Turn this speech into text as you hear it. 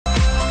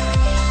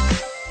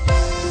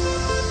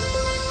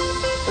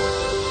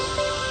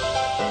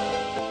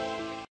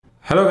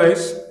Hello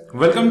guys,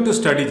 welcome to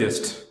Study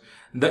Zest,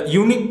 the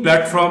unique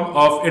platform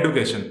of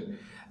education,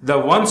 the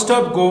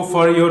one-stop go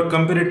for your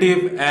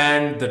competitive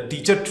and the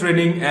teacher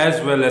training as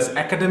well as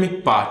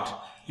academic part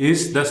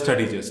is the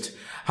Study Zest.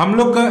 हम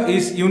लोग का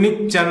इस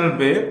unique channel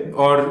पे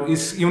और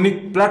इस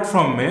unique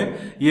platform में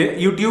ये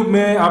YouTube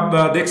में आप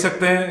देख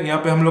सकते हैं। यहाँ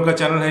पे हम लोग का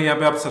चैनल है, यहाँ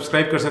पे आप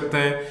सब्सक्राइब कर सकते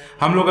हैं,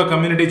 हम लोग का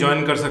कम्युनिटी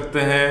ज्वाइन कर सकते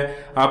हैं।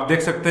 आप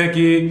देख सकते हैं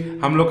कि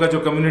हम लोग का जो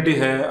कम्युनिटी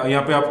है,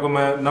 यहाँ पे आपको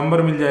मैं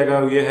नंबर मिल जाएगा,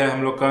 ये है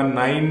हम लोग का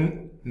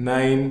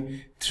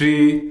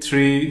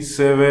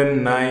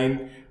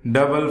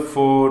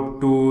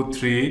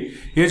 9933794423।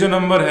 ये जो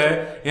नंबर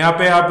है, यहाँ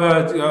पे आप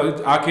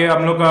आके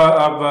हम लोग का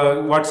आप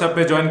व्हाट्सएप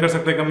पे ज्वाइन कर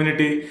सकते हैं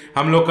कम्युनिटी।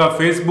 हम लोग का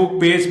फेसबुक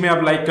पेज में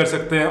आप लाइक कर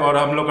सकते हैं और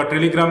हम लोग का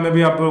टेलीग्राम में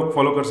भी आप लोग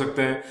फॉलो कर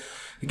सकते हैं।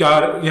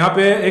 यहाँ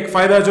पे एक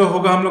फायदा जो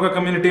होगा हम लोग का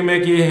कम्युनिटी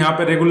में कि यहाँ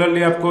पे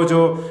रेगुलरली आपको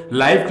जो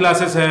लाइव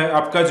क्लासेस है,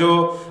 आपका जो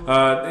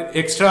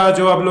एक्स्ट्रा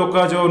जो आप लोग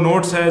का जो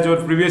नोट्स है, जो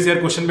प्रीवियस ईयर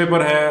क्वेश्चन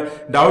पेपर है,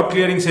 डाउट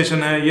क्लियरिंग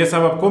सेशन है, ये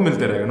सब आपको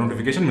मिलते रहेगा,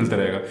 नोटिफिकेशन मिलते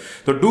रहेगा।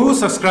 तो do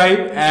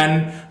subscribe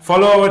and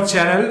follow our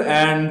channel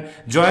and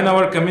join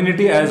our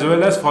community as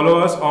well as follow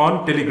us on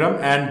Telegram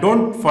and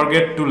don't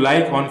forget to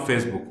like on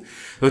Facebook.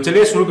 तो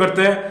चलिए शुरू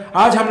करते हैं।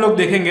 आज हम लोग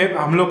देखेंगे,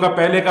 हम लोग का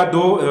पहले का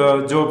दो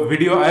जो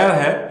वीडियो आया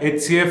है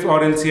HCF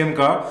और LCM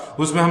का,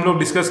 उसमें हम लोग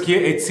डिस्कस किए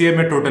HCF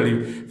में टोटली।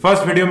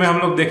 फर्स्ट वीडियो में हम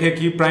लोग देखे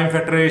कि प्राइम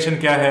फैक्टराइजेशन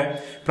क्या है,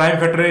 प्राइम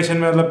फैक्टराइजेशन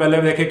में मतलब पहले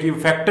देखे कि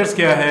फैक्टर्स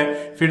क्या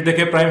है, फिर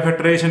देखे प्राइम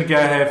फैक्टराइजेशन क्या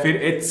है,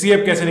 फिर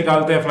HCF कैसे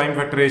निकालते हैं प्राइम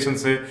फैक्टराइजेशन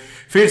से।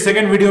 फिर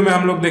सेकंड वीडियो में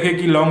हम लोग देखे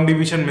कि लॉन्ग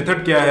डिवीजन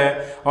मेथड क्या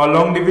है और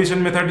लॉन्ग डिवीजन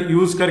मेथड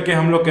यूज करके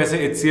हम लोग कैसे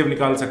HCF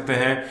निकाल सकते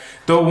हैं।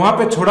 तो वहां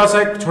पे छोटा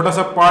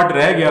सा पार्ट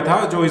रह गया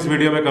था जो इस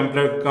वीडियो में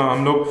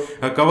हम लोग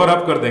कवर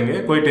अप कर देंगे,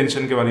 कोई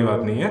टेंशन की वाली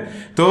बात नहीं है।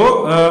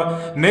 तो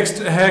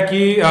नेक्स्ट है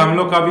कि हम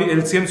लोग का अभी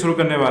LCM शुरू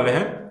करने वाले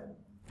हैं।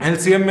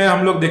 LCM में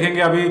हम लोग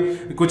देखेंगे अभी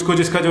कुछ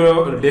इसका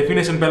जो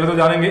डेफिनेशन, पहले तो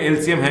जानेंगे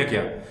LCM है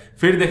क्या,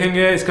 फिर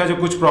देखेंगे इसका जो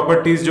कुछ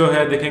प्रॉपर्टीज जो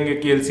है, देखेंगे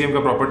कि LCM का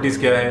प्रॉपर्टीज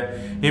क्या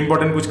है,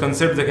 इंपॉर्टेंट कुछ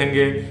कंसेप्ट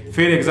देखेंगे,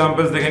 फिर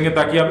एग्जांपल्स देखेंगे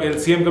ताकि आप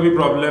LCM का भी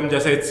प्रॉब्लम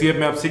जैसे HCF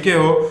में आप सीखे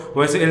हो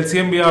वैसे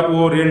LCM भी आप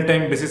वो रियल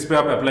टाइम बेसिस पे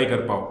आप अप्लाई कर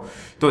पाओ।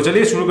 तो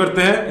चलिए शुरू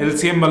करते हैं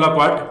LCM वाला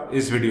पार्ट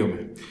इस वीडियो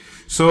में।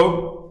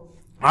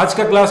 आज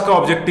का क्लास का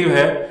ऑब्जेक्टिव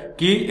है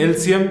कि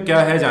LCM क्या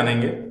है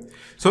जानेंगे।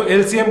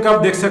 LCM का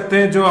आप देख सकते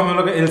हैं, जो हम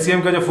लोग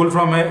LCM का जो फुल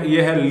फॉर्म है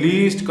ये है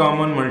लीस्ट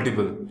कॉमन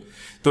मल्टीपल।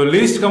 तो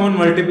लीस्ट कॉमन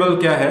मल्टीपल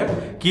क्या है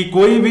कि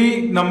कोई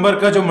भी नंबर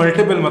का जो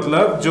मल्टीपल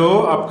मतलब जो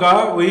आपका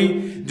वही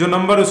जो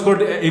नंबर उसको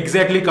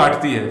एग्जैक्टली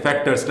काटती है,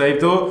 फैक्टर्स टाइप।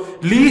 तो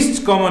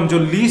लीस्ट कॉमन, जो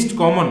लीस्ट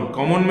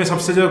कॉमन में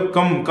सबसे जो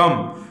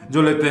कम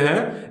जो लेते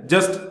हैं,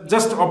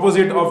 just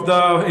opposite of the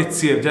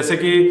HCF। जैसे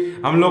कि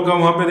हम लोग का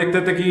वहां पे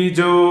देखते थे कि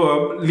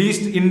जो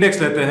लीस्ट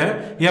इंडेक्स लेते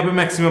हैं, यहाँ पे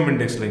मैक्सिमम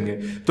इंडेक्स लेंगे।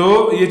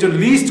 तो ये जो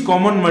लीस्ट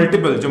कॉमन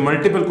मल्टीपल, जो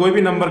मल्टीपल कोई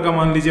भी नंबर का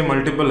मान लीजिए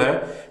मल्टीपल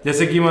है,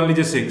 जैसे कि मान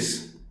लीजिए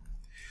 6,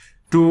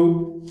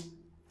 2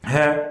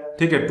 है,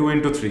 ठीक है, 2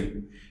 into 3,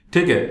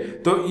 ठीक है।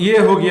 तो ये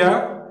हो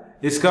गया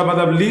इसका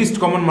मतलब लीस्ट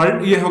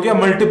कॉमन, ये हो गया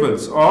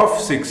मल्टीपल्स ऑफ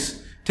 6,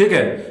 ठीक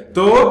है।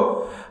 तो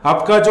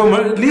आपका जो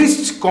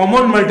लीस्ट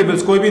कॉमन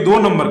मल्टीपल्स कोई भी दो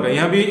नंबर का,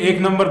 यहाँ भी एक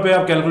नंबर पे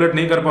आप कैलकुलेट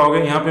नहीं कर पाओगे,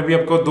 यहाँ पे भी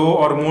आपको दो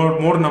और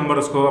मोर नंबर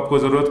उसको आपको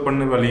जरूरत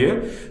पड़ने वाली है।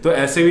 तो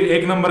ऐसे भी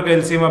एक नंबर का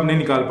LCM आप नहीं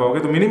निकाल पाओगे।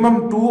 तो मिनिमम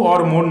 2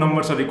 और मोर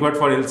numbers are required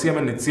for LCM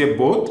and HCF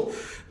both.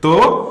 तो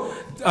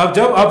अब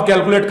जब आप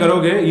कैलकुलेट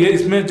करोगे, ये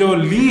इसमें जो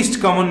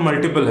लीस्ट कॉमन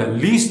मल्टीपल है,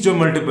 लीस्ट जो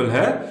मल्टीपल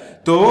है,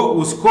 तो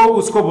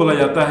उसको बोला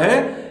जाता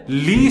है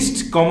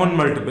least common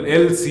multiple,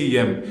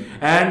 LCM।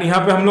 And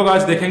यहाँ पे हम लोग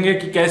आज देखेंगे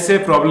कि कैसे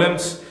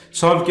प्रॉब्लम्स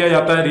सॉल्व किया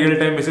जाता है रियल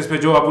टाइम बेसिस पे,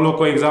 जो आप लोग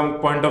को एग्जाम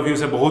पॉइंट ऑफ व्यू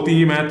से बहुत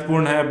ही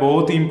महत्वपूर्ण है,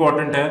 बहुत ही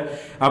इंपॉर्टेंट है।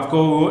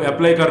 आपको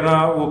अप्लाई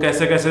करना, वो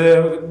कैसे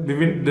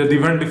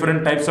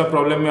डिफरेंट टाइप्स ऑफ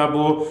प्रॉब्लम में आप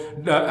वो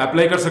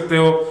अप्लाई कर सकते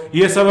हो,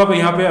 ये सब आप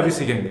यहाँ पे अभी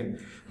सीखेंगे।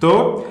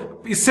 तो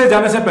इससे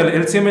जाने से पहले,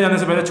 LCM में जाने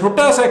से पहले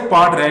छोटा सा एक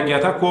पार्ट रह गया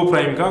था को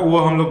प्राइम का, वो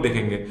हम लोग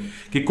देखेंगे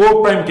कि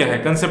को प्राइम क्या है,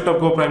 कंसेप्ट ऑफ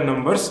को प्राइम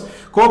नंबर्स।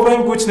 को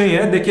प्राइम कुछ नहीं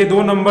है, देखिए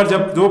दो नंबर,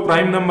 जब दो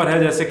प्राइम नंबर है,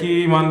 जैसे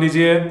कि मान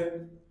लीजिए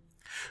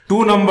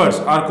 2 numbers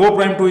are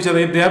co-prime to each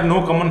other if they have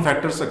no common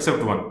factors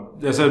except 1,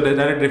 जैसे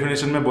डायरेक्ट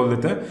डेफिनेशन में बोल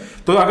देते हैं।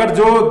 तो अगर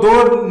जो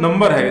दो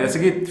नंबर है जैसे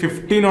कि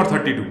 15 और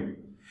 32,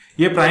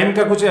 ये प्राइम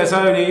का कुछ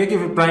ऐसा नहीं है कि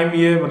प्राइम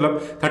ये मतलब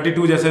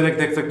 32 जैसे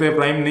देख सकते हैं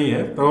प्राइम नहीं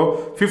है।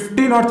 तो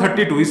 15 और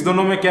 32 इस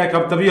दोनों में क्या है,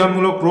 कब तभी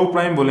हम लोग प्रो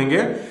प्राइम बोलेंगे।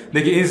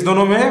 देखिए इस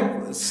दोनों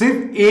में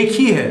सिर्फ एक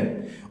ही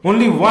है,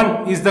 only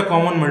 1 is the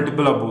common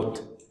multiple of both,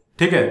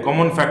 ठीक है,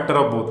 common factor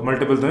of both,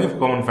 multiple तो नहीं,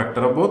 कॉमन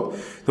फैक्टर ऑफ बोथ।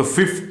 तो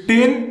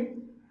 15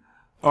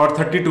 और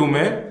 32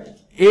 में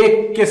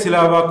एक के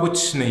सिलावा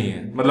कुछ नहीं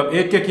है, मतलब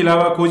एक के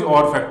अलावा कुछ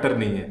और फैक्टर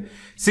नहीं है।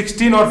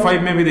 16 और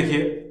 5 में भी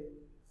देखिए,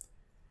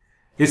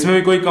 इसमें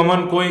भी कोई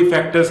कॉमन कोई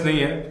फैक्टर्स नहीं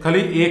है, खाली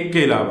एक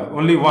के अलावा,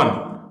 ओनली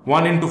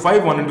 1 into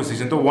 5, 1 into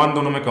 16, तो 1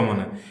 दोनों में कॉमन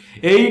है।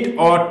 8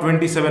 और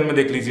 27 में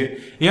देख लीजिए,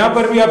 यहां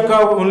पर भी आपका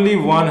ओनली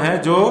 1 है,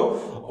 जो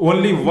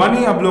ओनली 1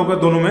 ही आप लोगों का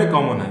दोनों में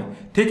कॉमन है,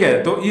 ठीक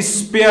है। तो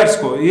इस पेयर्स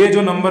को, ये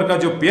जो नंबर का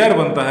जो पेयर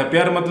बनता है,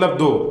 पेयर मतलब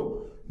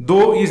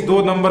इस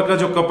दो नंबर का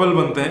जो कपल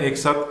बनते हैं एक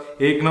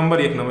साथ, एक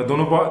नंबर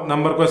दोनों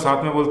नंबर को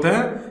साथ में बोलते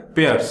हैं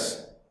पेयर्स।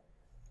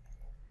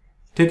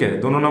 ठीक है,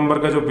 दोनों नंबर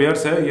का जो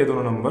पेयर्स है, ये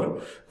दोनों नंबर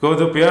को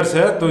जो पेयर्स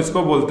है तो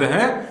इसको बोलते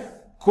हैं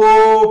को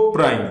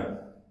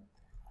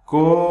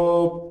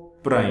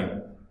प्राइम।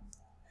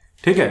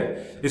 ठीक है,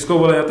 इसको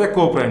बोला जाता है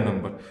को प्राइम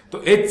नंबर। तो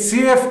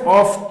HCF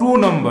of two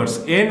numbers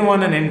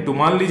n1 and n2,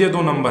 मान लीजिए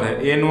दो नंबर है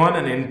n1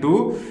 and n2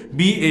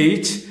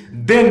 BH,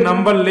 then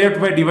number left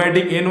by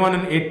dividing n1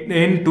 and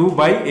n2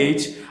 bye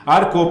h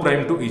are को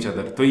प्राइम टू ईच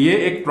अदर। तो ये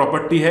एक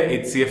प्रॉपर्टी है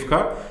HCF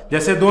का।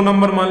 जैसे दो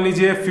नंबर मान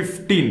लीजिए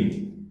 15,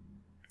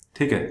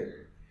 ठीक है,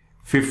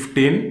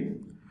 15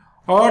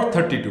 और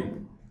 32,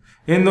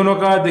 इन दोनों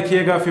का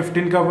देखिएगा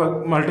 15 का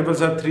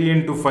मल्टीपल्स है 3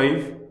 इंटू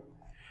 5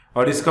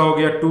 और इसका हो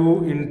गया 2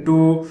 इंटू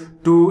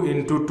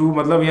 2,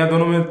 मतलब यहाँ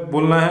दोनों में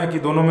बोलना है कि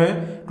दोनों में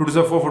 2 to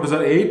 4 4 to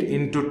 8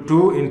 इंटू 2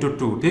 इंटू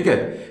 2। ठीक है,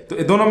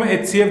 तो दोनों में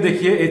HCF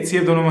देखिए,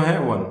 HCF दोनों में है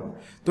 1।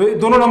 तो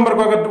दोनों नंबर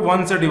को अगर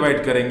 1 से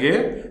डिवाइड करेंगे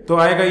तो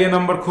आएगा ये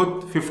नंबर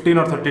खुद 15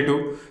 और 32।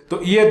 तो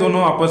ये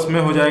दोनों आपस में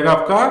हो जाएगा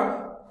आपका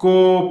को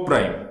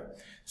प्राइम।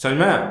 समझ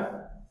में आया?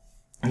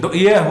 तो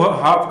ये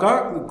आपका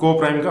को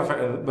प्राइम का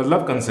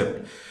मतलब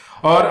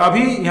कंसेप्ट। और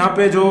अभी यहाँ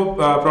पे जो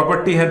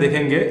प्रॉपर्टी है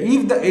देखेंगे,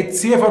 if the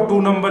HCF of to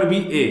number B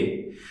ए,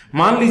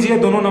 मान लीजिए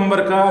दोनों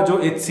नंबर का जो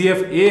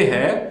HCF ए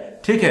है,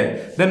 ठीक है,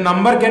 then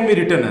number can be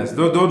written as,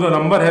 दो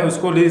नंबर है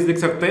उसको लिख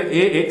सकते हैं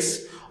AX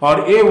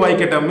और AY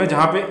के टर्म में,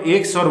 जहां पे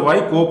X और Y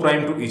को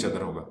प्राइम टू ईच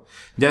अदर होगा।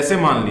 जैसे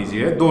मान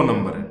लीजिए दो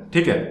नंबर है,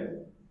 ठीक है,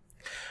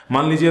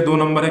 मान लीजिए दो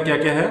नंबर है, क्या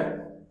क्या है,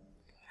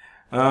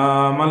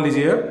 मान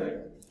लीजिए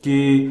कि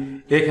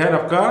एक है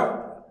आपका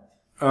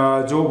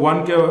जो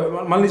 1 के,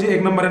 मान लीजिए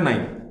एक नंबर है 9,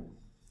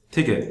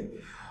 ठीक है,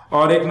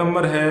 और एक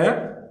नंबर है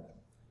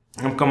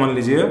आपका मान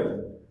लीजिए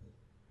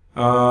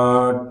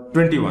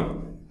 21,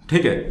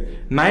 ठीक है।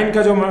 9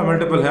 का जो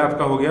मल्टीपल है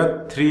आपका हो गया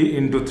 3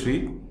 इंटू 3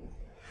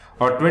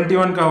 और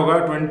 21 का होगा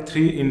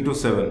 23 इंटू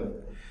 7।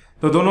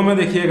 तो दोनों में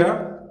देखिएगा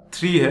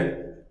 3 है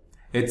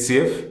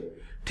HCF,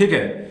 ठीक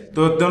है,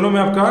 तो दोनों में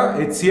आपका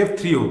HCF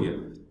 3 हो गया।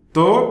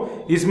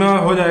 तो इसमें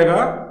हो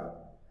जाएगा,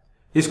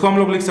 इसको हम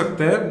लोग लिख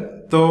सकते हैं,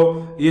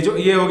 तो ये जो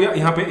ये हो गया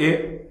यहाँ पे A,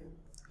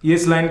 ये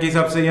इस लाइन के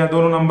हिसाब से यहाँ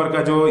दोनों नंबर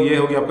का जो ये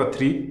हो गया आपका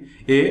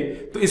 3A,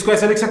 तो इसको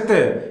ऐसे लिख सकते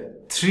हैं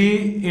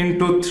 3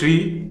 इंटू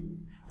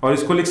 3 और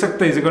इसको लिख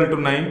सकते हैं इक्वल टू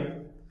 9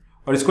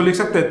 और इसको लिख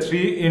सकते हैं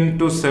 3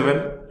 इंटू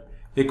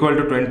 7 इक्वल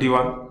टू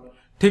 21।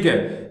 ठीक है,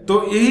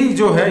 तो यही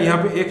जो है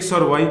यहाँ पे X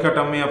और Y का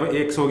टर्म में, यहाँ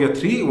पे X हो गया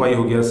 3, Y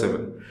हो गया 7।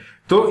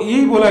 तो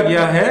यही बोला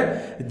गया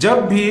है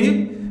जब भी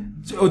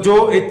जो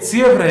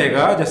HCF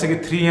रहेगा, जैसे कि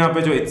 3 यहाँ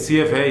पे जो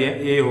HCF है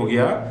ये A हो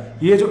गया,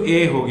 ये जो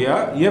A हो गया,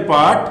 ये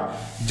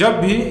पार्ट जब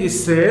भी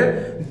इससे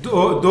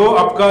दो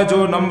आपका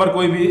जो नंबर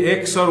कोई भी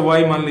X और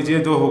Y मान लीजिए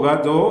दो होगा,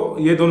 तो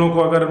ये दोनों को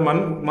अगर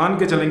मान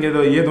के चलेंगे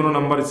तो ये दोनों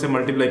नंबर इससे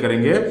मल्टीप्लाई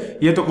करेंगे,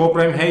 ये तो को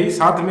प्राइम है ही,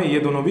 साथ में ये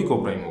दोनों भी को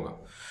प्राइम होगा।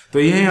 तो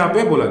ये यहाँ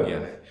पे बोला गया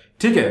है,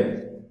 ठीक है,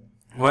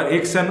 where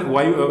X and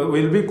Y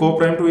will be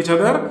co-prime to each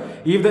other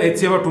if the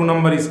HCF of two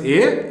number is A,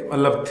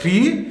 मतलब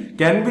 3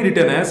 can be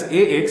written as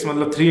AX,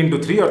 मतलब 3 into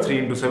 3 और 3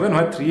 into 7,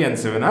 where 3 and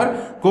 7 are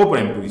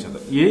co-prime to each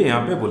other। ये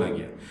यहाँ पे बोला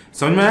गया,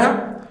 समझ में आया?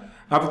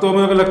 अब तो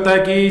मुझे लगता है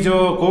कि जो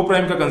को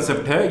प्राइम का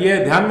कंसेप्ट है, ये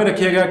ध्यान में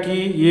रखिएगा कि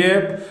ये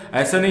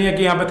ऐसा नहीं है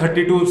कि यहाँ पे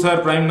 32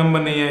 सर प्राइम नंबर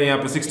नहीं है, यहाँ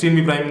पे 16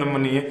 भी प्राइम नंबर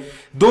नहीं है।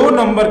 दो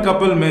नंबर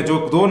कपल में जो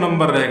दो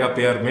नंबर रहेगा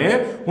पेयर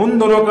में, उन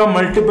दोनों का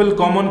मल्टीपल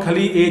कॉमन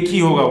खाली एक ही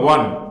होगा,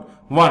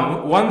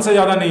 1 से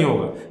ज्यादा नहीं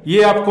होगा,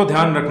 ये आपको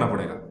ध्यान रखना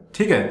पड़ेगा,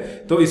 ठीक है।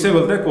 तो इसे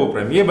बोलते हैं को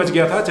प्राइम। ये बच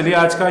गया था। चलिए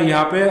आज का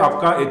यहाँ पे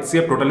आपका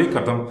HCF टोटली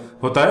खत्म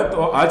होता है। तो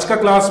आज का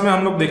क्लास में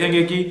हम लोग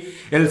देखेंगे कि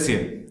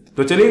LCM।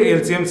 तो चलिए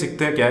LCM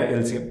सीखते हैं, क्या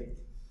है LCM।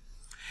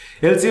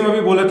 LCM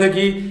अभी बोले थे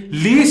कि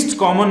लीस्ट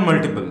कॉमन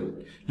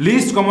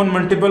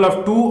मल्टीपल ऑफ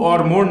 2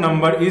 और मोर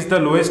number is the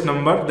lowest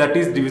number that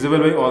is divisible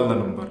by all the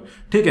number.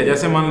 ठीक है,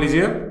 जैसे मान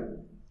लीजिए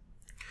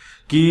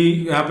कि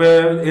यहाँ पे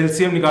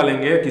LCM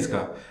निकालेंगे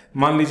किसका,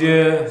 मान लीजिए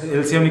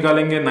LCM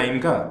निकालेंगे 9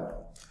 का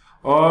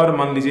और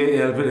मान लीजिए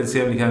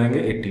LCM निकालेंगे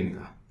 18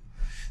 का।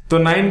 तो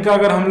 9 का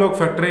अगर हम लोग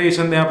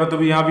फैक्टराइजेशन दें यहाँ पे,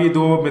 तो यहाँ भी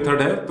दो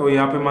मेथड है। तो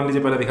यहाँ पे मान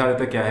लीजिए पहले दिखा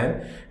देते हैं क्या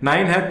है।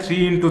 9 है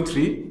 3 इंटू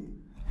 3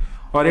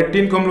 और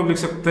 18 को हम लोग लिख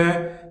सकते हैं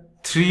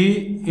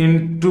 3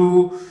 इंटू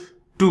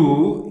 2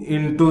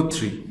 इंटू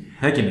 3,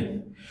 है कि नहीं।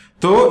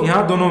 तो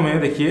यहां दोनों में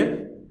देखिए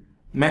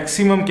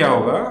मैक्सिमम क्या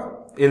होगा,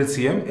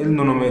 LCM, इन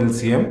दोनों में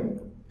LCM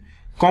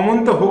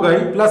कॉमन तो होगा ही,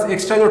 प्लस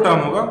एक्स्ट्रा जो टर्म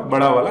होगा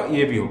बड़ा वाला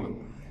ये भी होगा।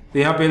 तो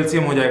यहां पे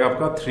LCM हो जाएगा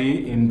आपका 3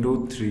 इंटू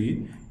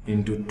 3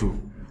 इंटू 2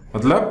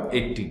 मतलब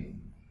 18।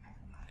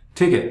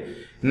 ठीक है,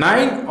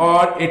 9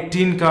 और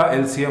 18 का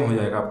LCM हो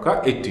जाएगा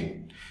आपका 18।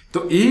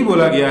 तो यही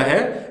बोला गया है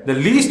the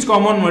least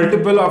common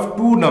multiple of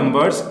two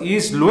numbers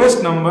is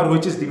lowest number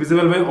which is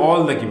divisible by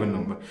all the given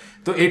number.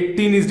 तो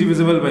 18 is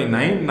divisible by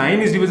 9,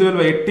 9 is divisible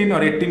by 18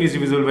 और 18 इज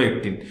डिविजिबल बाय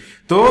 18।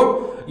 तो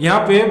यहां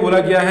पे बोला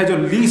गया है जो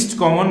लीस्ट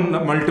कॉमन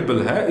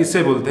मल्टीपल है,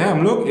 इसे बोलते हैं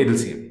हम लोग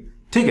LCM।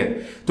 ठीक है।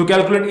 तो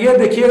कैलकुलेट ये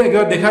देखिए,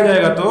 अगर देखा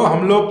जाएगा तो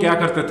हम लोग क्या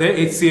करते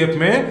थे HCF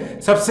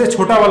में, सबसे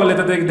छोटा वाला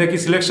लेते थे, देखिए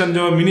सिलेक्शन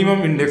जो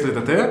मिनिमम इंडेक्स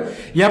लेते थे,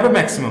 यहाँ पे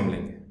मैक्सिमम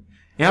लेंगे,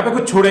 यहाँ पे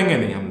कुछ छोड़ेंगे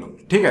नहीं हम लोग,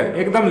 ठीक है।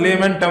 एकदम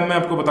लेमन टर्म में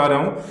आपको बता रहा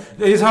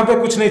हूं, यहाँ पे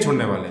कुछ नहीं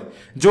छोड़ने वाले,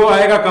 जो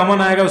आएगा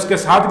कॉमन आएगा, उसके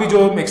साथ भी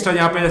जो एक्स्ट्रा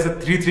यहाँ पे जैसे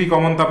 3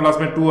 कॉमन था, प्लस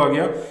में 2 आ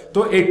गया,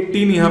 तो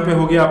 18 यहाँ पे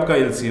हो गया आपका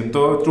LCM,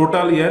 तो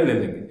टोटल यह ले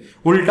लेंगे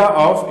उल्टा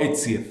ऑफ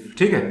HCF,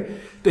 ठीक है।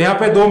 तो यहाँ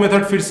पे 2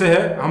 मेथड फिर से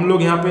है हम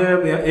लोग, यहाँ पे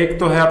एक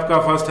तो है आपका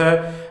फर्स्ट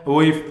है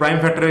वही प्राइम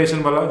फैक्टराइजेशन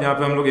वाला, जहाँ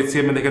पे हम लोग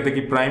HCF में देखे थे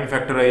कि प्राइम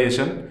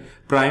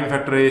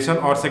फैक्टराइजेशन,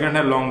 और सेकंड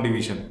है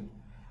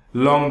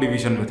लॉन्ग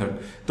डिवीजन मेथड।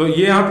 तो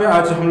ये यहाँ पे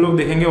आज हम लोग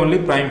देखेंगे ओनली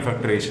प्राइम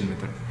फैक्टराइजेशन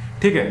मेथड,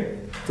 ठीक है।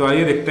 तो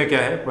आइए देखते हैं क्या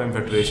है prime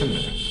factorisation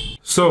method.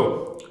 So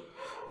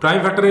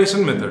prime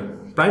factorisation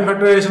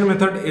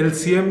method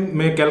LCM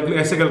में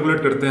ऐसे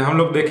कैलकुलेट करते हैं हम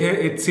लोग,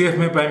 देखें HCF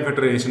में प्राइम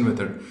फैक्टराइजेशन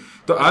मेथड।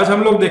 तो आज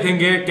हम लोग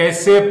देखेंगे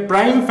कैसे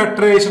प्राइम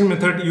फैक्टराइजेशन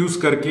मेथड यूज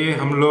करके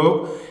हम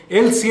लोग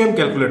LCM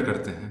कैलकुलेट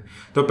करते हैं।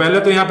 तो पहले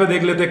तो यहाँ पे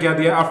देख लेते हैं क्या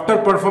दिया, after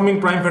performing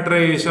prime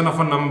factorization of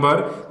a number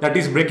that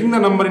is breaking the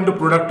number into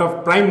product of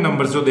prime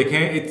numbers, जो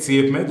देखें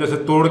HCF में जैसे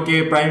तोड़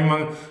के प्राइम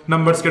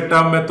नंबर्स के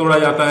टर्म में तोड़ा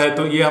जाता है,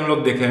 तो ये हम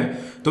लोग देखें।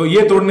 तो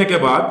ये तोड़ने के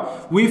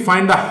बाद we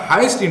find the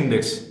highest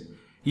index,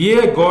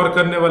 ये गौर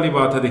करने वाली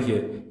बात है,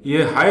 देखिए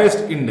ये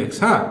हाईएस्ट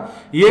इंडेक्स,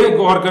 हाँ ये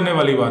गौर करने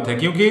वाली बात है,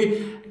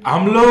 क्योंकि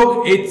हम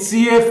लोग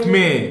HCF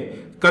में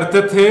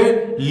करते थे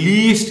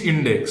लीस्ट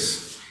इंडेक्स,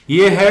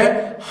 ये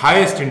है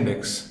हाईएस्ट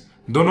इंडेक्स,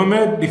 दोनों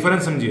में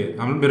डिफरेंस समझिए,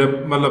 हम मेरे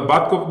मतलब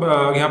बात को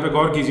यहां पे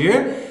गौर कीजिए।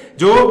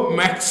 जो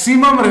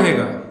मैक्सिमम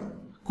रहेगा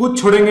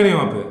कुछ छोड़ेंगे नहीं,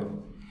 वहां पे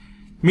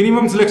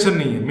मिनिमम सिलेक्शन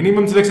नहीं है,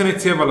 मिनिमम सिलेक्शन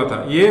HCF वाला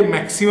था, ये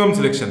मैक्सिमम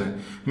सिलेक्शन है।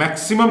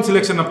 मैक्सिमम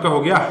सिलेक्शन आपका हो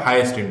गया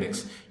हाईएस्ट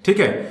इंडेक्स, ठीक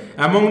है।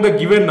 Among the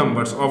given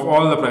numbers of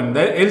all the prime, the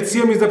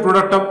LCM is the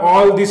product of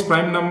all this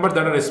prime number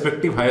that are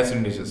respective highest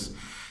indexes.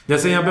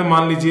 जैसे यहां पे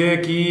मान लीजिए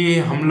कि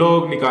हम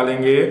लोग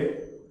निकालेंगे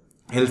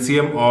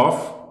LCM ऑफ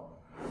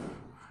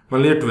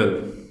मान लीजिए 12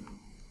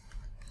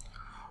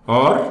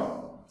 और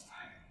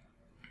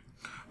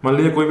मान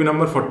लीजिए कोई भी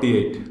नंबर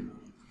 48,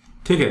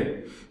 ठीक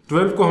है।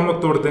 12 को हम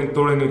लोग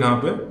तोड़ेंगे कहां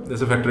पे,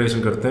 जैसे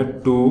फैक्टराइजेशन करते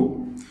हैं, 2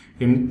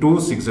 into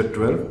 6 is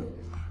 12,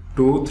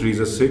 2 3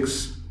 is 6,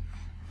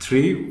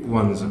 3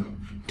 1 is,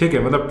 ठीक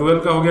है। मतलब 12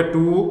 का हो गया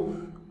 2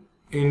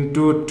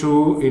 into 2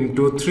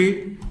 into 3,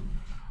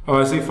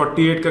 और ऐसे ही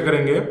 48 का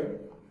करेंगे,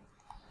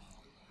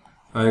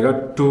 आएगा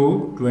 2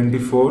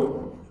 24,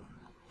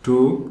 2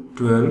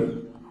 12,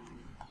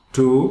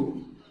 2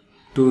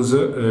 2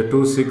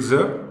 6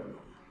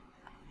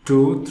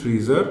 2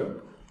 3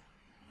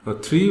 और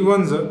 3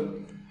 1,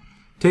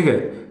 ठीक है।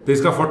 तो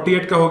इसका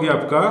 48 का हो गया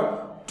आपका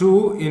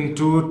 2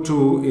 into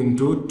 2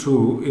 into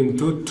 2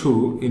 into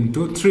 2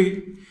 into 3।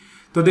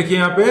 तो देखिए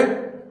यहाँ पे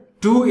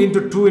 2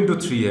 into 2 into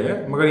 3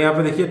 है, मगर यहाँ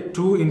पे देखिए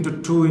 2 into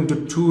 2 into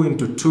 2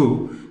 into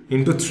 2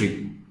 into 3,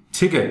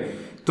 ठीक है।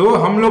 तो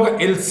हम लोग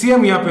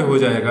LCM यहाँ पे हो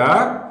जाएगा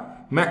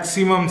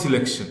मैक्सिमम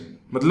सिलेक्शन,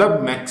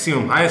 मतलब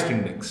मैक्सिमम हाईएस्ट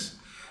इंडेक्स।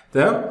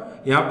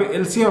 तब यहाँ पे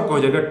LCM आपका हो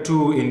जाएगा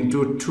 2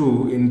 into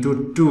 2 into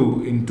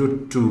 2 into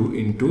 2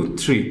 into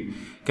 3,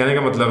 कहने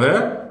का मतलब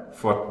है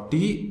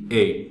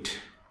 48।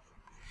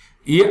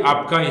 ये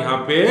आपका यहाँ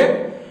पे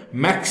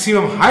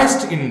मैक्सिमम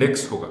हाईएस्ट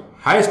इंडेक्स होगा,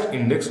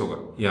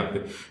 यहाँ पे।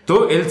 तो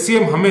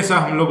LCM हमेशा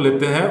हम लोग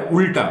लेते हैं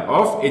उल्टा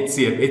ऑफ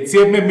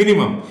HCF में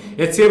मिनिमम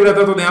HCF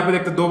रहता, तो यहाँ पे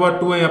देखते 2 बार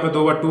 2 है, यहाँ पे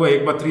 2 बार 2 है,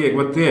 1 बार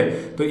 3 है,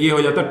 तो ये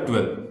हो जाता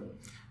 12,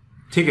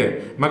 ठीक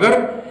है।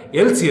 मगर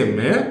LCM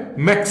में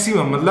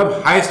मैक्सिमम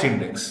मतलब highest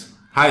index,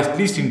 highest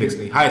least index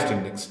नहीं, हाईएस्ट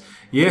इंडेक्स,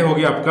 ये हो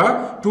गया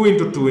आपका 2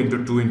 into 2 into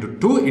 2 into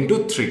 2 into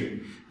 3,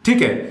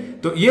 ठीक है।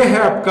 तो ये है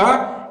आपका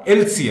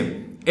LCM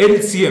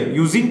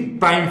यूजिंग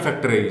प्राइम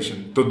फैक्टराइजेशन।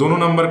 तो दोनों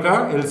नंबर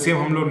का LCM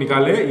हम लोग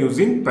निकाले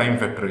यूजिंग प्राइम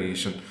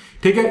फैक्टराइजेशन,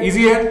 ठीक है।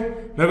 इजी है,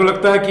 मेरे को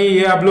लगता है कि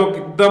ये आप लोग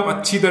एकदम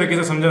अच्छी तरीके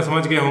से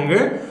समझ गए होंगे।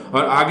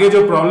 और आगे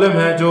जो प्रॉब्लम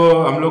है, जो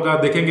हम लोग का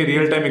देखेंगे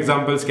रियल टाइम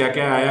एग्जांपल्स क्या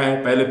क्या आया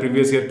है पहले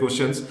प्रीवियस ईयर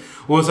क्वेश्चंस,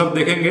 वो सब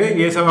देखेंगे,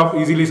 ये सब आप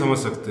इजीली समझ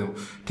सकते हो,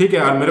 ठीक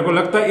है। और मेरे को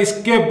लगता है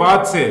इसके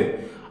बाद से,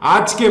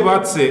 आज के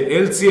बाद से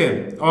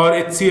LCM और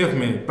HCF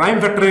में प्राइम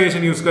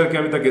फैक्टराइजेशन यूज करके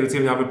अभी तक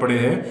LCM यहाँ पे पढ़े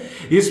हैं,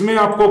 इसमें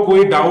आपको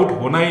कोई डाउट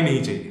होना ही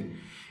नहीं चाहिए।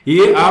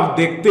 ये आप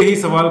देखते ही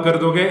सवाल कर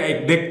दोगे,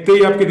 देखते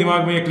ही आपके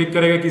दिमाग में ये क्लिक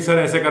करेगा कि सर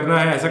ऐसे करना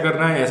है, ऐसा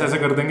करना है, ऐसा ऐसा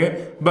कर देंगे,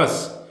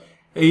 बस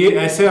ये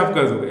ऐसे आप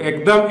कर दोगे,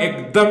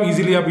 एकदम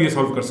इजीली आप ये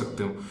सॉल्व कर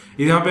सकते हो।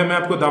 यहाँ पे मैं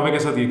आपको दावे के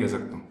साथ ये कह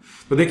सकता हूँ।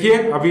 तो देखिए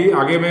अभी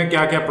आगे में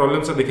क्या क्या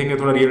प्रॉब्लम्स है देखेंगे,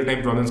 थोड़ा रियल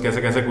टाइम प्रॉब्लम्स,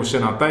 कैसे कैसे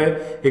क्वेश्चन आता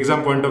है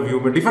एग्जाम पॉइंट ऑफ व्यू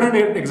में,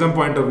 different exam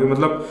point of view,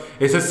 मतलब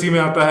SSC में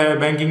आता है,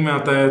 बैंकिंग में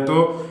आता है,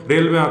 तो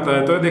रेल में आता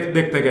है, तो देखते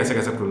हैं कैसे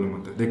कैसे प्रॉब्लम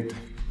होता है, देखते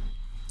हैं।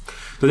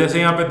 तो जैसे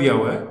यहाँ पे दिया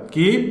हुआ है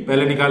कि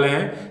पहले निकाले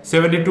हैं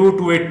 72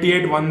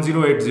 288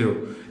 1080,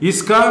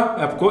 इसका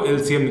आपको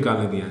LCM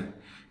निकालने दिया है।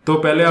 तो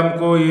पहले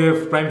हमको ये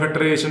प्राइम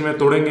फैक्टराइजेशन में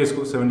तोड़ेंगे,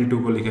 इसको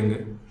 72 को लिखेंगे,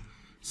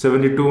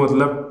 72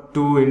 मतलब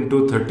 2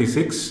 into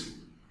 36,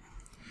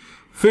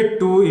 फिर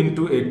 2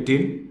 into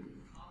 18,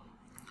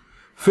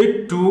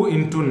 फिर 2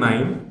 into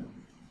 9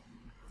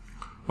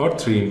 और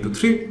 3 into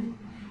 3,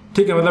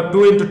 ठीक है, मतलब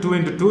 2 इंटू 2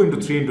 इंटू 2 इंटू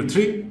 3 इंटू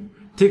 3,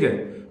 ठीक है।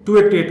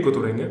 288 को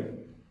तोड़ेंगे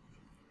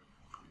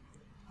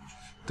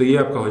तो ये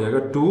आपका हो जाएगा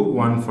 2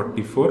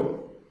 144,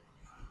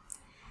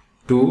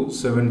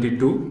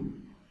 272,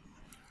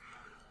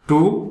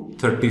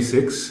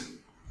 236,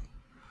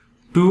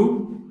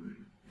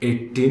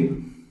 218,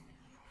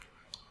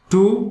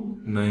 2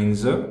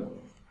 9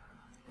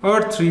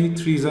 और 3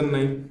 3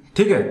 9,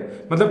 ठीक है।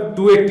 मतलब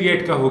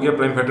 288 का हो गया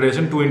prime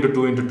factorisation 2 into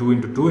 2 into 2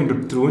 into 2 into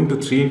 2 into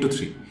 3 into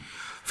 3।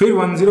 फिर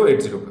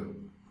 1080 का,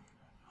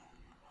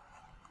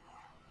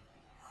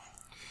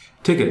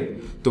 ठीक है।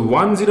 तो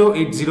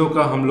 1080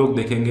 का हम लोग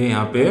देखेंगे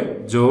यहाँ पे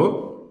जो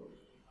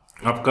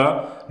आपका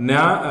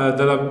नया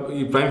मतलब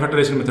प्राइम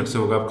फैक्टराइजेशन मेथड से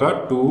होगा आपका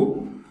 2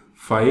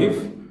 5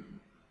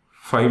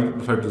 5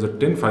 5 2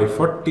 10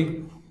 540,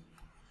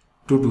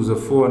 2 2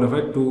 4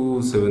 5 2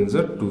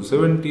 7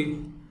 270,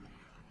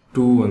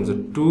 2 1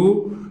 2,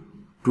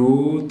 2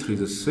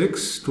 3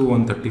 6, 2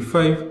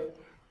 135,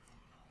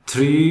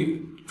 3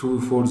 2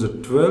 4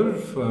 12,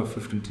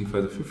 15 3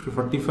 5 50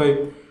 45,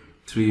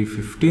 3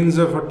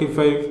 15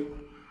 45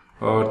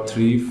 और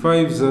 3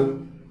 5।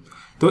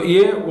 तो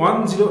ये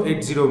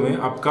 1080 में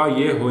आपका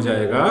ये हो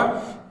जाएगा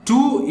 2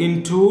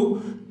 into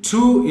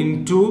 2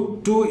 into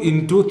 2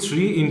 into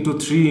 3 into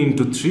 3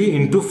 into 3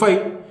 into 5,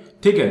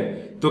 ठीक है।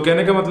 तो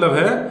कहने का मतलब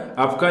है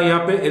आपका यहाँ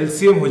पे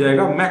एलसीएम हो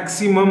जाएगा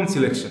मैक्सिमम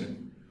सिलेक्शन,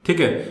 ठीक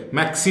है,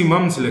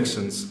 मैक्सिमम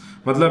सिलेक्शंस।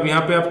 मतलब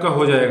यहाँ पे आपका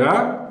हो जाएगा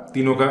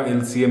तीनों का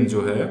एलसीएम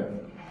जो है,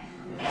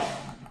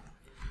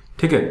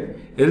 ठीक है,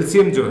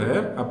 एलसीएम जो है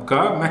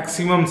आपका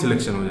मैक्सिमम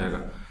सिलेक्शन हो जाएगा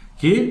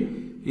कि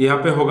यहाँ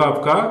पे होगा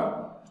आपका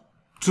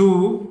 2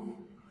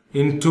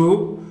 इंटू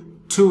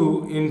 2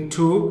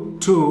 इंटू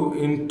 2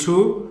 इंटू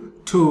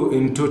 2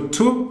 इंटू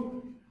 2,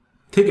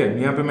 ठीक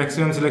है। यहाँ पे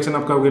मैक्सिमम सिलेक्शन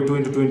आपका हो गया 2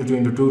 इंटू 2 इंटू 2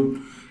 इंटू 2,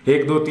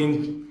 1 2 3,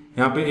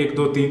 यहाँ पे 1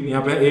 2 3,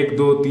 यहाँ पे 1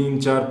 2 3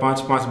 4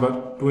 5 5 बार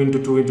 2 इंटू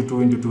 2 इंटू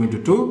 2 इंटू 2 इंटू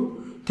 2,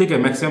 ठीक है,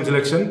 मैक्सिमम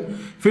सिलेक्शन।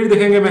 फिर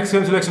देखेंगे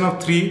मैक्सिमम सिलेक्शन ऑफ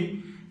 3,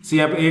 सी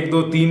यहाँ पे 1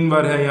 2 3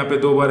 बार है, यहाँ पे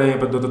 2 बार है, यहाँ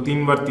पे 2 तो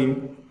 3 बार 3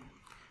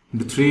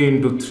 इंटू 3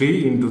 इंटू 3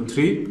 इंटू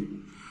 3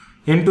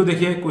 इंटू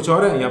देखिए कुछ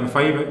और है, यहाँ पे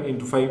 5 है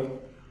इंटू 5।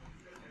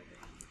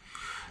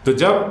 तो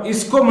जब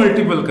इसको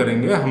मल्टीपल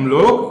करेंगे हम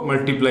लोग,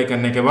 मल्टीप्लाई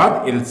करने के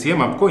बाद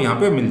एलसीएम आपको यहाँ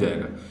पे मिल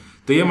जाएगा।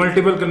 तो ये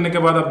मल्टीपल करने के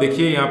बाद आप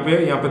देखिए यहाँ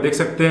पे देख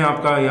सकते हैं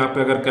आपका यहाँ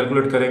पे अगर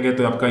कैलकुलेट करेंगे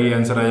तो आपका ये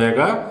आंसर आ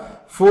जाएगा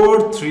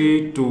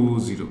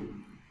 4320।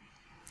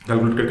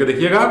 कैलकुलेट करके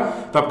देखिएगा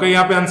तो आपका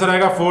यहाँ पे आंसर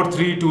आएगा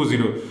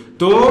 4320।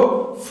 तो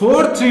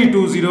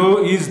 4320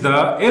 is the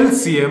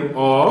LCM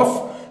of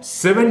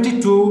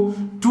 72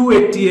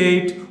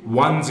 288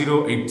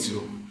 1080।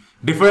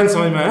 Difference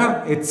समझ में आया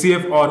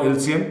एचसीएफ और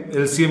एलसीएम।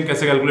 एलसीएम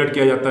कैसे कैलकुलेट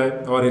किया जाता है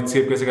और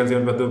एचसीएफ कैसे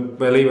कैलकुलेट, तो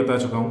पहले ही बता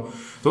चुका हूं।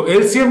 तो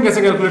एलसीएम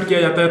कैसे कैलकुलेट किया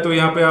जाता है तो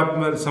यहाँ पे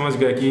आप समझ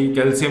गए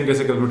कि एलसीएम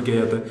कैसे कैलकुलेट किया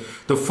जाता है।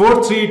 तो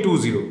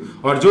 4320।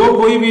 और जो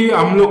कोई भी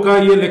हम लोग का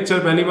ये लेक्चर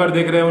पहली बार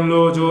देख रहे हैं उन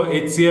लोग जो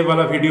एचसीएफ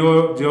वाला वीडियो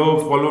जो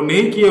फॉलो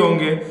नहीं किए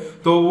होंगे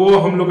तो वो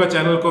हम लोग का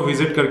चैनल को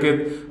विजिट करके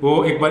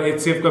वो एक बार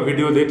एचसीएफ का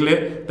वीडियो देख ले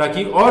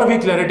ताकि और भी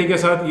क्लैरिटी के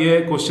साथ ये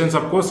क्वेश्चन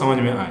आपको समझ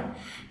में आए,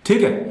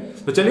 ठीक है।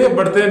 तो चलिए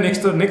बढ़ते हैं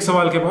नेक्स्ट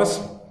सवाल के पास,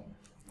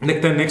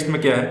 देखते हैं नेक्स्ट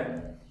में क्या है।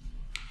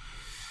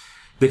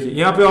 देखिए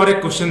यहाँ पे और एक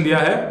क्वेश्चन दिया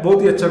है,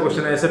 बहुत ही अच्छा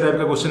क्वेश्चन है। ऐसे टाइप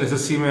का क्वेश्चन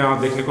एसएससी में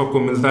आप देखने को आपको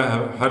मिलता है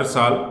हर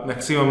साल,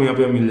 मैक्सिमम यहाँ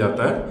पे मिल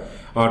जाता है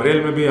और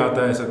रेल में भी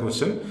आता है ऐसा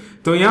क्वेश्चन।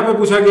 तो यहाँ पे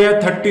पूछा गया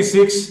है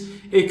 36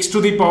 x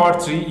टू द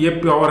पावर 3, ये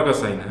पावर का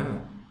साइन है,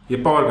 ये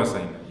पावर का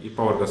साइन है, ये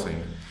पावर का साइन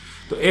है।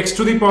 तो x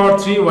to the power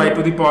 3 y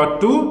to the power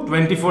 2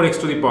 24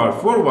 x to the power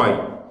 4 y।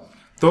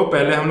 तो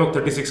पहले हम लोग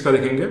 36 का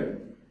देखेंगे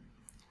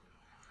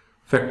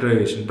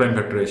फैक्टराइजेशन, प्राइम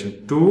फैक्टराइजेशन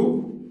 2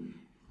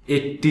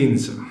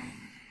 18,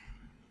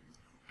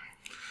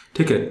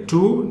 ठीक है,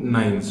 2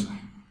 9,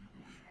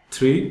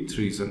 3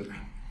 3,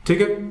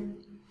 ठीक है।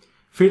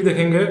 फिर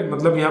देखेंगे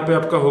मतलब यहाँ पे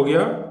आपका हो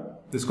गया,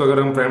 इसको अगर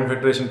हम प्राइम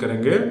फैक्टराइजेशन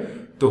करेंगे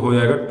तो हो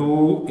जाएगा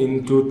 2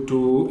 into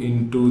 2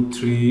 into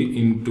 3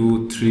 into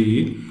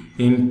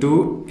 3 into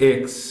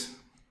x,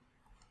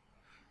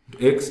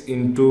 x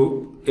into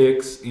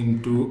x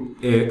into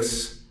x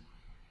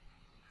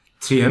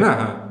 3 है ना,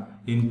 हाँ,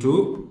 इंटू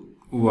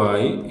y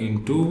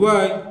इंटू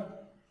वाई,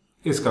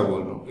 इसका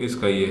बोल रहा हूं,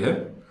 इसका ये है।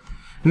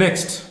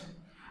 नेक्स्ट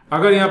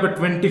अगर यहां पे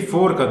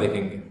 24 का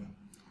देखेंगे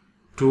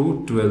 2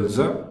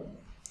 12,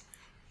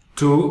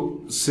 2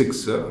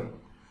 6,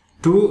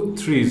 2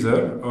 3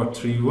 और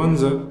 3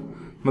 1,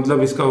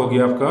 मतलब इसका हो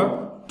गया आपका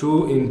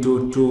 2 into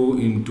 2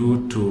 into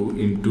 2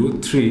 into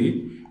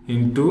 3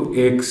 into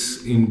x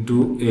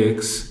into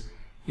x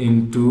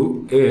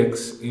into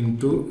x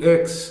into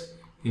x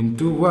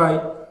into Y,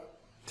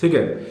 ठीक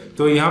है।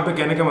 तो यहां पे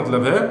कहने का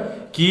मतलब है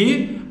कि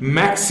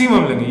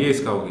मैक्सिमम लेंगे, ये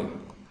इसका हो गया।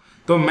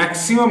 तो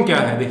मैक्सिमम क्या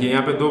है, देखिए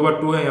यहाँ पे 2 बार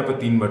 2 है, यहाँ पे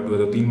 3 बार 2 है,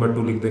 तो 3 बार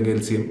 2 लिख देंगे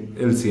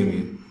एलसीएम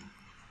ये,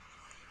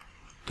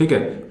 ठीक है।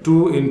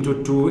 2 इंटू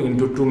 2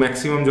 इंटू 2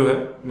 मैक्सिमम जो है,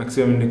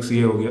 मैक्सिमम इंडेक्स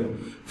ये हो गया।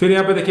 फिर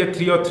यहाँ पे देखिए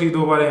 3 और 3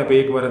 2 बार है, यहाँ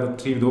पे 1 बार है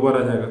तो 3 2 बार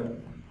आ जाएगा,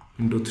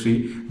 इंटू 3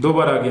 2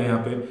 बार आ गया यहाँ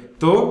पे।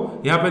 तो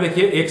यहाँ पे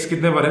देखिए x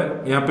कितने बार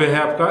है, यहाँ पे है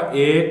आपका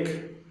 1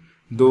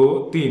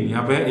 2 3,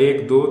 यहाँ पे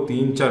 1 2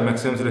 3 4,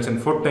 maximum selection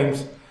 4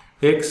 times,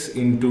 x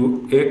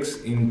into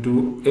x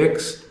into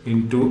x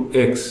into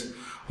x,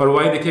 और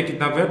y देखिए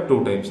कितना पे 2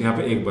 टाइम्स, यहाँ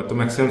पे एक बार, तो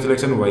maximum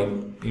selection y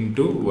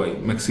into Y,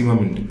 maximum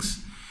index.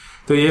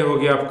 तो ये हो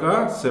गया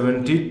आपका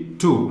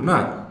 72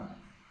 ना,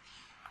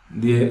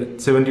 ये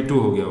 72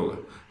 हो गया होगा।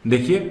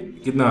 देखिए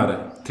कितना आ रहा है,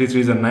 3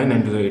 3 9,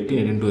 9 2 18,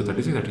 18 2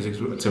 36, 36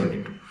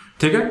 72,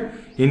 ठीक है,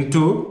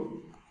 into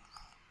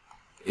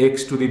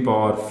x to the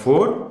power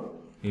 4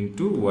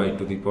 into Y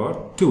to the power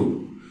 2।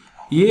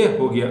 ये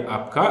हो गया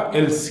आपका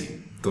एलसीएम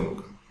दोनों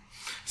का,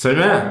 समझ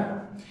में आया?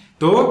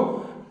 तो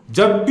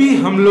जब भी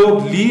हम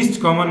लोग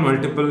लीस्ट कॉमन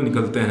मल्टीपल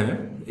निकलते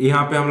हैं,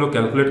 यहाँ पे हम लोग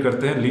कैलकुलेट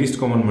करते हैं लीस्ट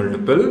कॉमन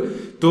मल्टीपल,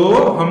 तो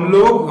हम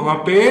लोग वहां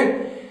पे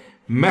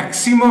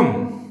मैक्सिमम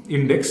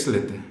इंडेक्स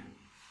लेते हैं,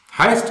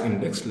 हाईएस्ट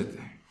इंडेक्स लेते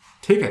हैं,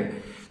 ठीक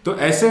है। तो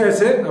ऐसे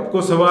ऐसे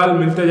आपको सवाल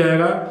मिलते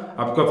जाएगा,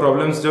 आपका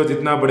प्रॉब्लम्स जो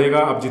जितना बढ़ेगा,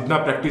 आप जितना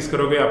प्रैक्टिस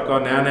करोगे आपका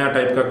नया नया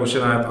टाइप का क्वेश्चन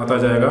आता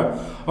जाएगा।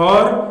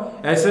 और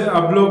ऐसे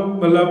आप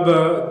लोग मतलब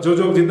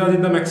जो जितना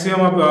जितना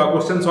मैक्सिमम आप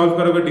क्वेश्चन सॉल्व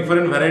करोगे,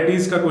 डिफरेंट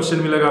वैरायटीज का क्वेश्चन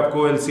मिलेगा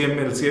आपको एलसीएम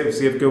एलसीएफ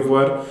एचसीएफ के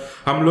ऊपर।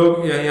 हम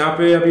लोग यहाँ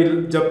पे अभी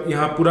जब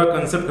यहाँ पूरा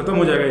कंसेप्ट खत्म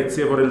हो जाएगा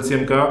एचसीएफ और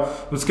एलसीएम का,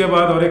 उसके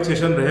बाद और एक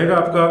सेशन रहेगा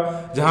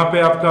आपका जहाँ पे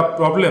आपका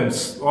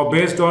प्रॉब्लम्स और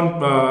बेस्ड ऑन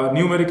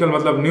न्यूमेरिकल,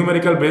 मतलब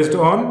न्यूमेरिकल बेस्ड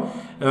ऑन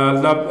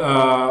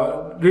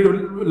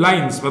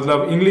लाइंस,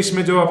 मतलब इंग्लिश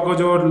में जो आपको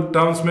जो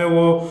टर्म्स में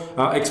वो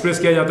एक्सप्रेस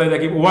किया जाता है,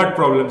 ताकि वर्ड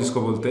प्रॉब्लम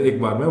जिसको बोलते हैं,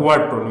 एक बार में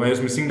word problem, I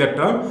was missing that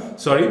term,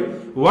 sorry,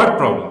 word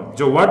problem.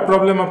 जो वर्ड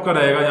प्रॉब्लम आपका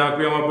रहेगा, यहाँ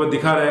पे हम आपको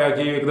दिखा रहेगा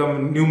कि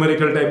एकदम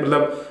न्यूमेरिकल टाइप,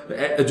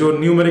 मतलब जो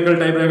न्यूमेरिकल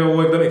टाइप रहेगा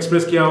वो एकदम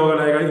एक्सप्रेस किया होगा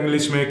रहेगा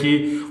इंग्लिश में कि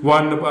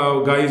one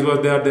guys was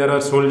there are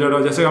soldier,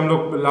 और जैसे हम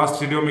लोग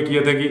लास्ट वीडियो में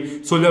किए थे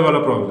कि सोल्जर वाला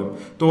प्रॉब्लम,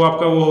 तो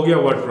आपका वो हो गया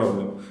वर्ड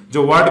प्रॉब्लम।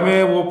 जो वर्ड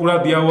में वो पूरा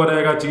दिया हुआ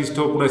रहेगा चीज,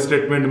 तो पूरा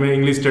स्टेटमेंट में,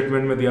 इंग्लिश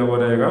स्टेटमेंट में दिया हुआ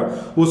रहेगा,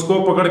 उसको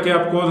पकड़ के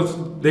आपको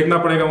देखना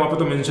पड़ेगा। वहां पे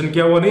तो मेंशन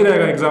किया हुआ नहीं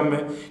रहेगा एग्जाम में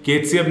कि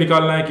एचसीएफ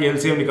निकालना है कि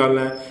एलसीएम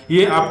निकालना है,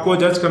 ये आपको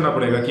जज करना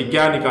पड़ेगा कि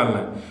क्या निकालना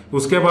है।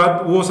 उसके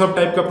बाद वो सब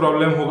टाइप का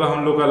प्रॉब्लम होगा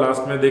हम लोग का,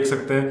 लास्ट में देख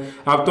सकते हैं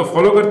आप। तो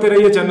फॉलो करते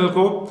रहिए चैनल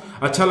को,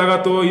 अच्छा लगा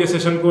तो ये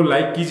सेशन को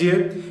लाइक कीजिए,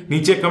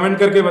 नीचे कमेंट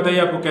करके बताइए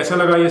आपको कैसा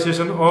लगा ये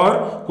सेशन,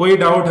 और कोई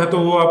डाउट है तो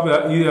वो आप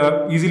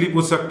इजीली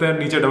पूछ सकते हैं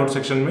नीचे डाउट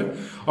सेक्शन में।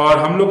 और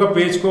हम लोग का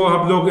पेज को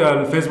आप लोग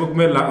फेसबुक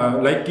में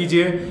लाइक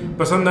कीजिए,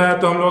 पसंद आया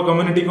तो हम लोग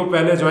कम्युनिटी को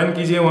पहले ज्वाइन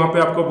कीजिए, वहाँ पे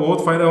आपको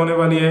बहुत फायदा होने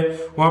वाली है।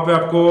 वहाँ पे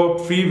आपको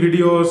फ्री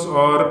वीडियोस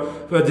और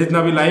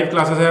जितना भी लाइव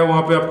क्लासेस है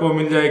वहाँ पे आपको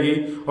मिल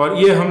जाएगी। और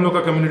ये हम लोग का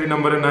कम्युनिटी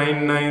नंबर है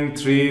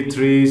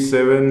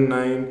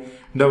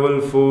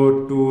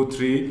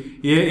 9933794423।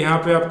 ये यहाँ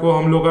पे आपको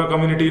हम लोग का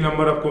कम्युनिटी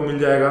नंबर आपको मिल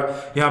जाएगा।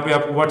 यहाँ पे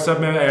आप व्हाट्सएप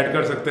में ऐड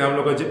कर सकते हैं, हम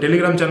लोग का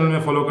टेलीग्राम चैनल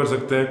में फॉलो कर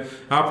सकते हैं।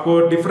 आपको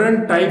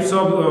डिफरेंट टाइप्स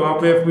ऑफ वहाँ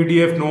पे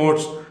PDF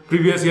notes,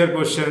 previous year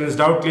questions,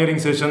 doubt clearing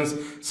sessions,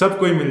 सब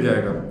कोई मिल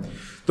जाएगा।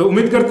 तो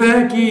उम्मीद करते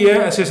हैं कि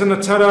यह सेशन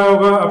अच्छा रहा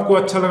होगा, आपको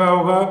अच्छा लगा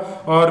होगा,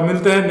 और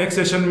मिलते हैं नेक्स्ट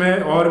सेशन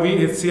में और भी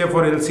एचसीएफ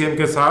और एलसीएम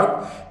के साथ,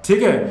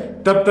 ठीक है।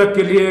 तब तक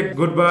के लिए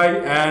good bye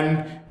and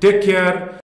take care.